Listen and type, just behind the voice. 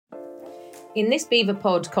In this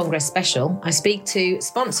BEVApod Congress special, I speak to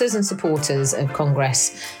sponsors and supporters of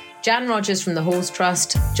Congress. Jan Rogers from the Horse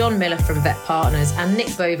Trust, John Millar from Vet Partners and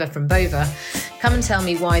Nick Bova from Bova come and tell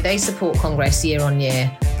me why they support Congress year on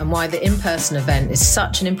year and why the in-person event is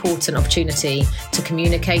such an important opportunity to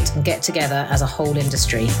communicate and get together as a whole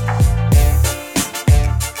industry.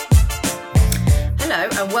 Hello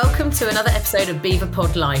and welcome to another episode of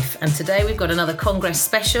BEVApod Life, and today we've got another Congress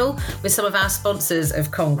special with some of our sponsors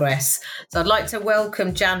of Congress. So I'd like to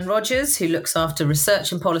welcome Jan Rogers, who looks after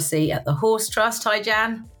research and policy at the Horse Trust. Hi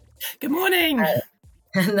Jan. Good morning.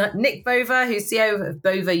 And Nick Bova, who's CEO of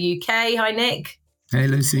Bova UK. Hi Nick. Hey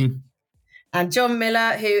Lucy. And John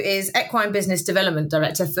Millar, who is Equine Business Development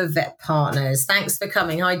Director for Vet Partners. Thanks for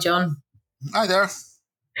coming. Hi John. Hi there.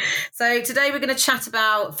 So today we're going to chat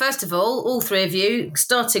about, first of all three of you,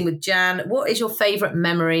 starting with Jan, what is your favourite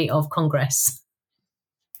memory of Congress?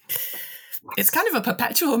 It's kind of a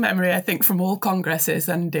perpetual memory, I think, from all congresses,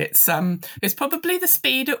 and it's probably the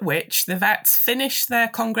speed at which the vets finish their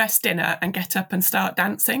Congress dinner and get up and start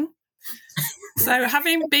dancing. So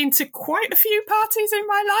having been to quite a few parties in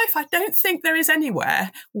my life, I don't think there is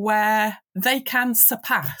anywhere where they can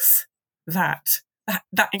surpass that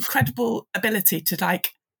incredible ability to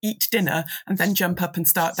eat dinner and then jump up and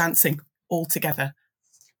start dancing all together.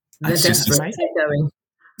 It's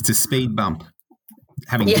a speed bump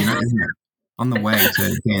having dinner, isn't it? On the way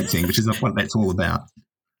to dancing, which is what that's all about.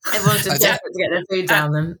 Everyone's just desperate to get their food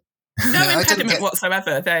down them. No impediment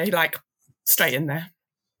whatsoever. They're straight in there.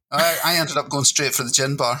 I ended up going straight for the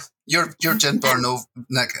gin bar. Your gin bar, no,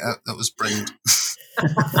 Nick, that was brilliant.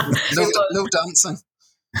 no dancing.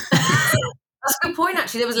 That's a good point,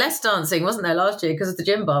 actually. There was less dancing, wasn't there, last year, because the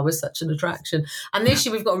gym bar was such an attraction. And this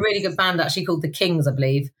year we've got a really good band, actually, called The Kings, I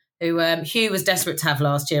believe, who Hugh was desperate to have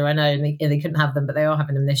last year, I know, and they couldn't have them, but they are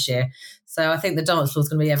having them this year. So I think the dance floor is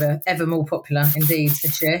going to be ever more popular, indeed,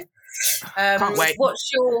 this year. Can't wait. What's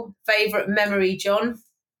your favourite memory, John?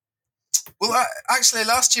 Well, actually,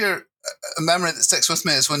 last year, a memory that sticks with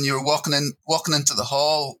me is when you were walking into the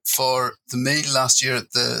hall for the meal last year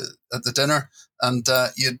at the dinner, and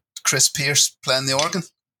you had Chris Pierce playing the organ.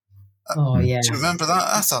 Oh yeah! Do you remember that?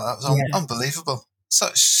 I thought that was unbelievable.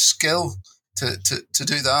 Such skill to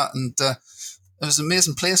do that, and it was an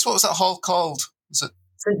amazing place. What was that hall called? Was it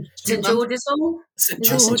St George's Hall? St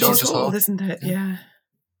George's Hall, isn't it? Yeah.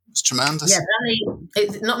 It's tremendous. Yeah,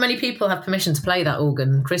 not many people have permission to play that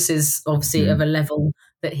organ. Chris is obviously of a level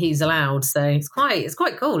that he's allowed, so it's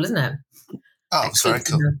quite cool, isn't it? Oh, it's very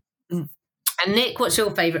cool. And Nick, what's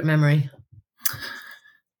your favourite memory?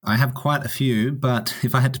 I have quite a few, but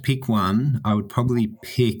if I had to pick one, I would probably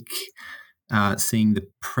pick seeing the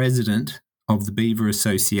president of the Beaver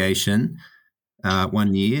Association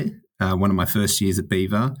one year, one of my first years at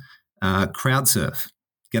Beaver, crowd surf,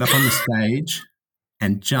 get up on the stage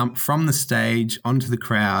and jump from the stage onto the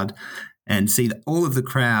crowd and see that all of the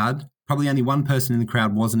crowd, probably only one person in the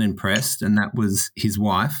crowd wasn't impressed, and that was his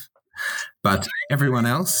wife. But everyone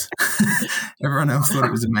else thought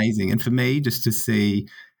it was amazing. And for me, just to see,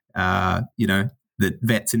 that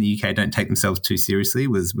vets in the UK don't take themselves too seriously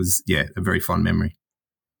was a very fond memory.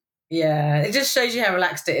 Yeah, it just shows you how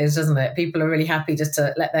relaxed it is, doesn't it? People are really happy just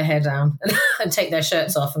to let their hair down and take their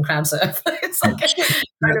shirts off and crowd surf. It's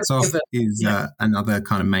shirts off is another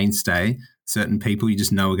kind of mainstay. Certain people you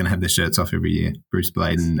just know are going to have their shirts off every year. Bruce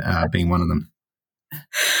Bladen being one of them.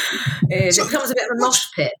 It becomes a bit of a mosh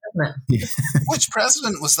pit, doesn't it? Yeah. Which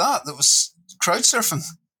president was that was crowd surfing?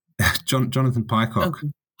 Jonathan Pycock.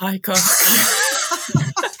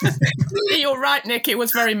 You're right, Nick. It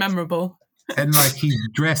was very memorable. And he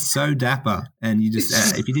dressed so dapper, and you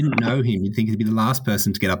just if you didn't know him, you'd think he'd be the last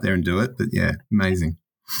person to get up there and do it. But yeah, amazing.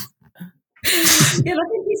 Yeah, I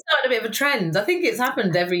think he's started a bit of a trend. I think it's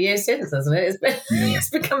happened every year since, hasn't it? It's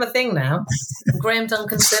become a thing now. Graham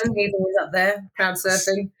Duncanson, he's always up there crowd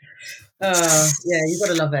surfing. Oh, yeah, you've got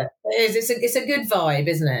to love it. It's a good vibe,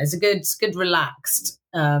 isn't it? It's a good relaxed,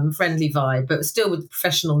 friendly vibe, but still with the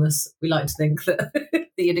professionalness we like to think that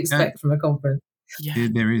you'd expect from a conference. Yeah,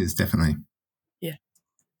 there is definitely. Yeah.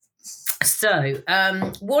 So,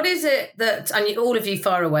 what is it that, and all of you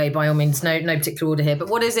far away by all means, no particular order here, but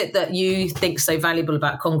what is it that you think is so valuable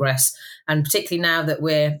about Congress, and particularly now that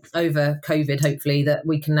we're over COVID, hopefully, that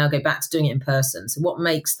we can now go back to doing it in person? So what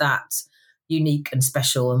makes that unique and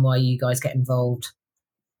special, and why you guys get involved?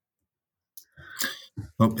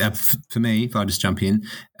 Well, for me, if I just jump in,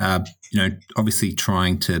 obviously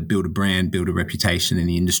trying to build a brand, build a reputation in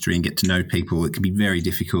the industry and get to know people, it can be very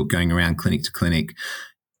difficult going around clinic to clinic.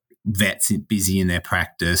 vets busy in their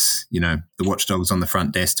practice, the watchdogs on the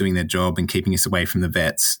front desk doing their job and keeping us away from the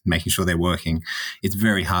vets, making sure they're working. It's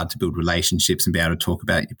very hard to build relationships and be able to talk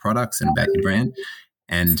about your products and about your brand.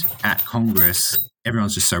 And at Congress,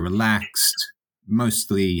 everyone's just so relaxed,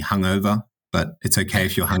 mostly hungover, but it's okay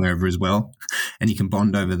if you're hungover as well, and you can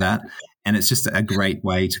bond over that. And it's just a great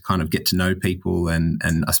way to kind of get to know people and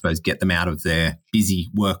I suppose get them out of their busy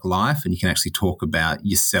work life, and you can actually talk about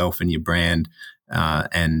yourself and your brand,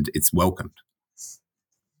 and it's welcomed.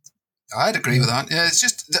 I'd agree with that. Yeah, it's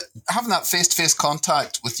just having that face-to-face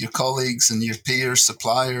contact with your colleagues and your peers,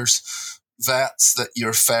 suppliers, vets that you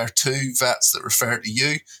refer to, vets that refer to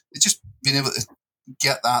you. It's just being able to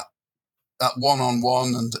get that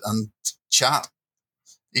one-on-one and chat,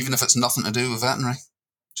 even if it's nothing to do with veterinary.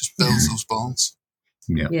 Just builds those bonds.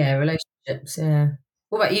 Yeah, relationships. Yeah.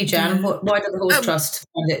 What about you, Jan? Why did the Horse Trust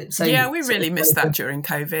find it so? Yeah, we really missed that during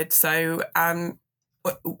COVID. So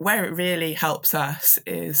where it really helps us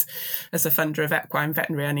is as a funder of equine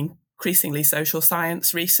veterinary and increasingly social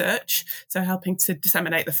science research. So helping to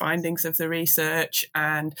disseminate the findings of the research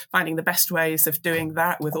and finding the best ways of doing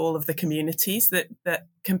that with all of the communities that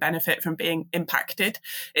can benefit from being impacted.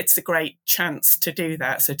 It's a great chance to do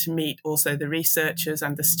that. So to meet also the researchers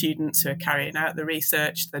and the students who are carrying out the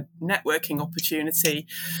research, the networking opportunity.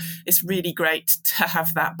 It's really great to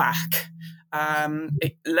have that back.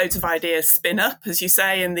 Loads of ideas spin up, as you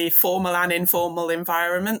say, in the formal and informal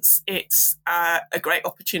environments. It's a great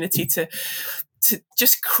opportunity to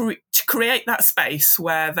just create that space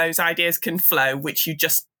where those ideas can flow, which you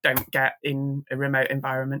just don't get in a remote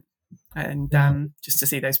environment. And just to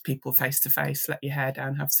see those people face to face, let your hair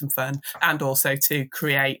down, have some fun, and also to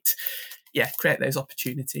create those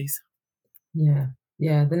opportunities. Yeah,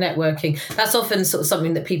 the networking. That's often sort of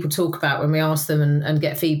something that people talk about when we ask them and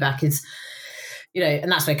get feedback is,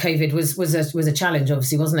 and that's where COVID was a challenge,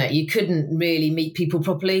 obviously, wasn't it? You couldn't really meet people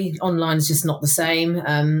properly. Online is just not the same.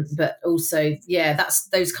 But also, that's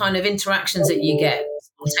those kind of interactions that you get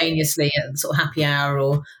spontaneously at sort of happy hour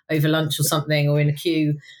or over lunch or something or in a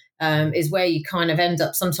queue is where you kind of end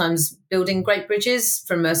up sometimes building great bridges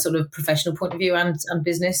from a sort of professional point of view and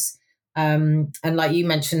business. And like you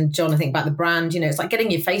mentioned, John, I think about the brand, it's like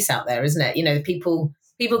getting your face out there, isn't it? The people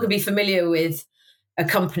can be familiar with a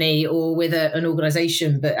company or with an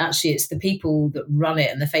organization, but actually it's the people that run it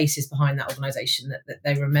and the faces behind that organization that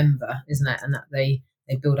they remember, isn't it? And that they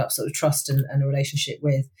build up sort of trust and a relationship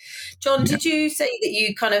with. John, did you say that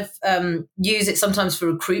you kind of use it sometimes for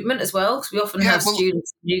recruitment as well? Because we often have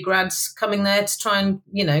students, new grads coming there to try and,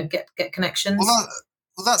 get connections. Well,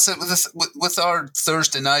 that's it. With our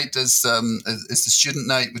Thursday night is the student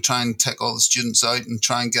night. We try and take all the students out and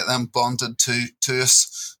try and get them bonded to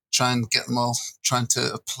us. Try and get them all trying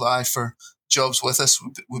to apply for jobs with us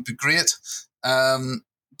would be great.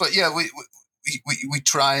 But yeah, we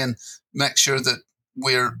try and make sure that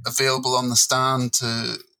we're available on the stand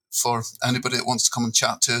for anybody that wants to come and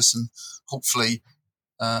chat to us, and hopefully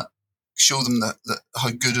show them that how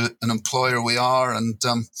good an employer we are, and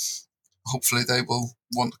hopefully they will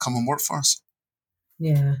want to come and work for us.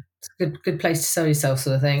 Yeah, it's a good place to sell yourself,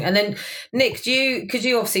 sort of thing. And then, Nick, because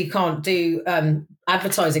you obviously can't do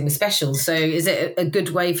advertising with specials, so is it a good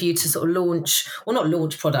way for you to sort of not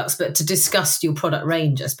launch products, but to discuss your product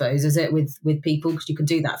range, I suppose, is it, with people? Because you can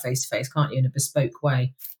do that face to face, can't you, in a bespoke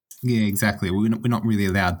way? Yeah, exactly. We're not really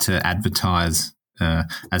allowed to advertise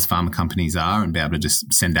as pharma companies are and be able to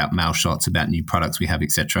just send out mail shots about new products we have,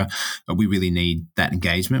 etc. But we really need that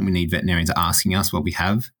engagement. We need veterinarians asking us what we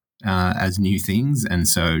have as new things, and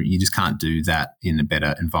so you just can't do that in a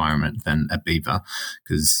better environment than at BEVA,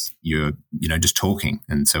 because you're just talking,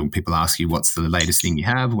 and so when people ask you what's the latest thing you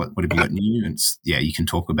have, what have you got new, and you can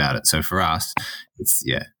talk about it. So for us,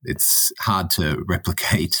 it's hard to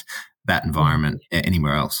replicate that environment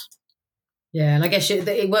anywhere else. Yeah, and I guess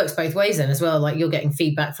it works both ways then as well. Like you're getting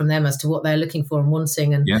feedback from them as to what they're looking for and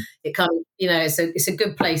wanting, and it kind of, it's a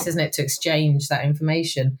good place, isn't it, to exchange that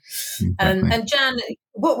information. Exactly. And Jan,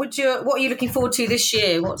 what are you looking forward to this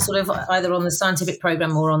year? What sort of, either on the scientific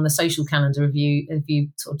program or on the social calendar, have you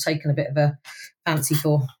sort of taken a bit of a fancy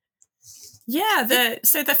for? Yeah,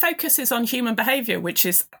 so the focus is on human behaviour, which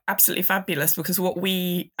is absolutely fabulous, because what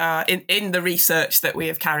we, in the research that we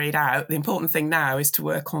have carried out, the important thing now is to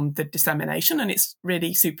work on the dissemination, and it's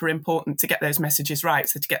really super important to get those messages right,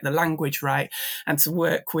 so to get the language right, and to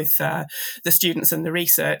work with the students and the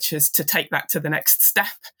researchers to take that to the next step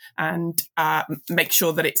and make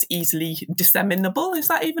sure that it's easily disseminable, is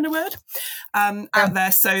that even a word, out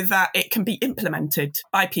there, so that it can be implemented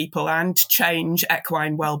by people and change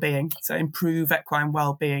equine well-being, so improve improve equine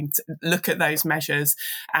well-being, to look at those measures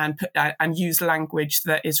and use language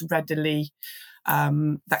that is readily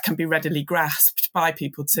that can be readily grasped by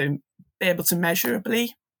people to be able to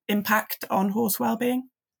measurably impact on horse well-being.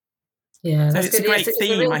 Yeah, so it's good. a great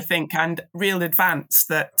theme, I think, and real advance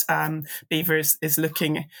that Beva is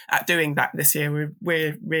looking at doing that this year.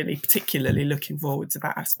 We're really particularly looking forward to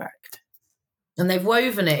that aspect. And they've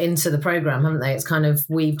woven it into the programme, haven't they? It's kind of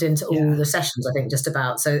weaved into all the sessions, I think, just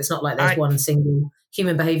about. So it's not like there's one single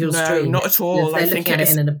human behavioural stream. No, not at all. They're looking at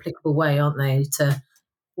it in an applicable way, aren't they, to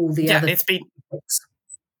all the other topics.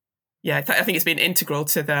 Yeah, I think it's been integral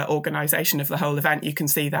to the organisation of the whole event. You can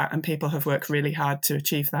see that, and people have worked really hard to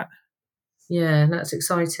achieve that. Yeah, that's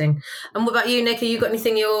exciting. And what about you, Nick? Have you got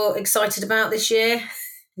anything you're excited about this year?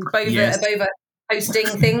 Bova hosting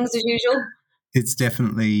things as usual? It's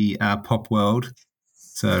definitely Pop World.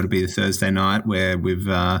 So it'll be the Thursday night where we've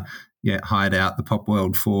hired out the Pop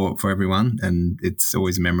World for everyone, and it's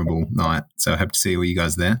always a memorable night. So I hope to see all you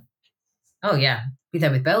guys there. Oh, yeah. Be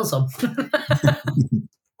there with bells on.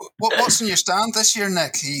 What's on your stand this year,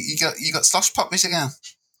 Nick? You got slush puppies again?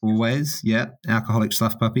 Always, yeah. Alcoholic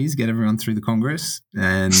slush puppies, get everyone through the Congress,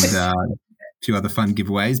 and a few other fun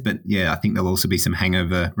giveaways. But, yeah, I think there'll also be some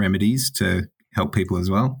hangover remedies to help people as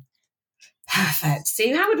well. Perfect.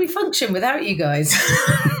 See, how would we function without you guys?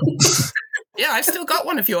 Yeah, I've still got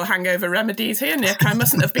one of your hangover remedies here, Nick. I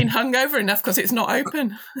mustn't have been hungover enough because it's not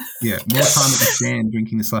open. Yeah, more time at the stand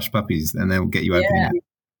drinking the slush puppies, and they'll get you opening it.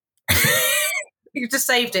 You've just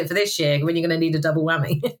saved it for this year when you're going to need a double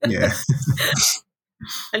whammy. Yeah.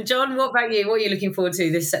 And John, what about you? What are you looking forward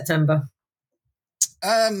to this September?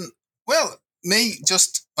 Well,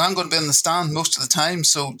 I'm going to be on the stand most of the time,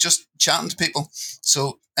 so just chatting to people.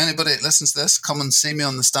 So anybody that listens to this, come and see me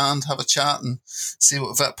on the stand, have a chat and see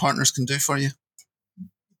what Vet Partners can do for you.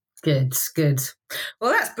 Good.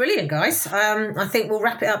 Well, that's brilliant, guys. I think we'll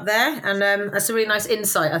wrap it up there. And that's a really nice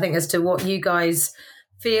insight, I think, as to what you guys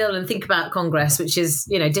feel and think about Congress, which is,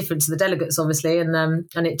 different to the delegates, obviously. And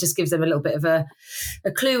it just gives them a little bit of a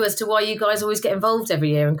clue as to why you guys always get involved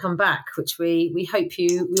every year and come back, which we hope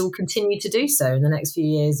you will continue to do so in the next few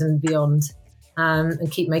years and beyond. And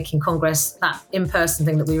keep making Congress that in-person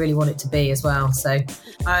thing that we really want it to be as well. So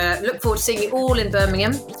I look forward to seeing you all in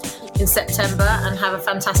Birmingham in September and have a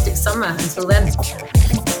fantastic summer until then.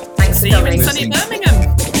 Thanks for coming. See you in sunny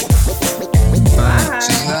Birmingham.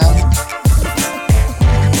 Bye.